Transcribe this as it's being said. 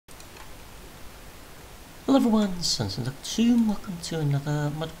Hello everyone, Sunsun2, and welcome to another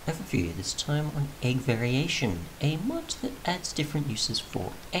mod overview, this time on egg variation, a mod that adds different uses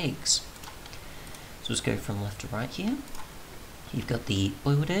for eggs. So let's go from left to right here. You've got the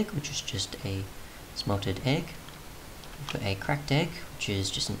boiled egg, which is just a smelted egg. You've got a cracked egg, which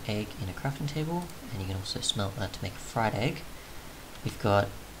is just an egg in a crafting table, and you can also smelt that to make a fried egg. We've got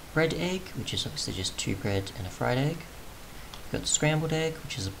bread egg, which is obviously just 2 bread and a fried egg. You've got scrambled egg,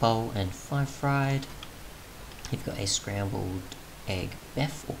 which is a bowl and 5 fried. You've got a scrambled egg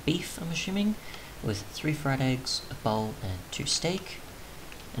beef, I'm assuming, with 3 fried eggs, a bowl and 2 steak.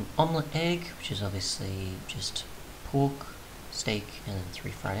 An omelette egg, which is obviously just pork, steak and then 3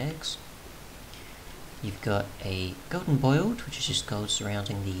 fried eggs. You've got a golden boiled, which is just gold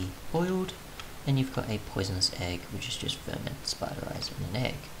surrounding the boiled. And you've got a poisonous egg, which is just fermented spider eyes in an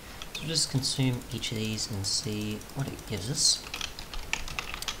egg. So we'll just consume each of these and see what it gives us.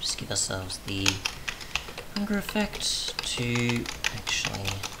 Just give ourselves the hunger effect to actually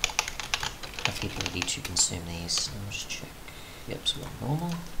have the ability to consume these. Let me just check. Yep, so we're normal.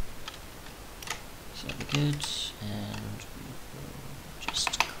 So that'll be good. And we will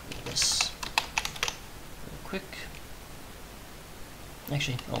just clear this real quick.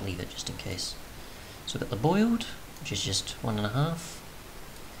 Actually, I'll leave it just in case. So we've got the boiled, which is just 1.5.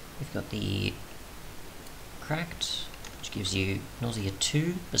 We've got the cracked, which gives you nausea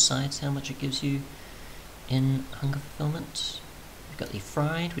 2, besides how much it gives you in hunger fulfillment. We've got the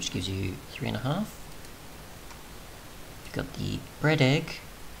fried, which gives you 3.5. We've got the bread egg,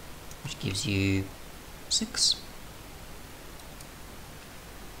 which gives you 6.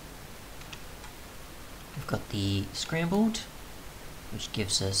 We've got the scrambled, which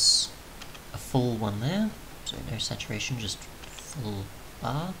gives us a full one there, so no saturation, just full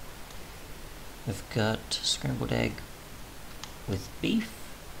bar. We've got scrambled egg with beef,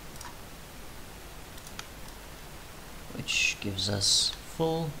 which gives us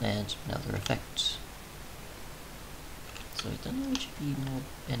full and another effect. So I don't know which would be more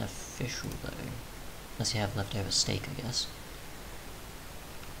beneficial though, unless you have leftover steak, I guess.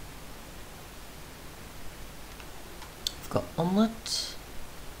 We've got omelette,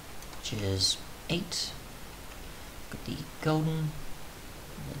 which is 8. Got the golden, and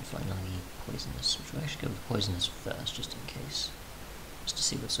then finally poisonous, which we'll actually go with poisonous first, just in case, just to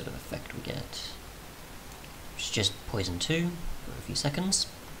see what sort of effect we get. Which is just poison 2 for a few seconds.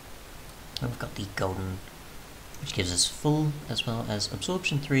 And we've got the golden, which gives us full, as well as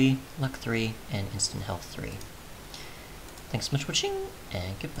absorption 3, luck 3, and instant health 3. Thanks so much for watching,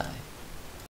 and goodbye.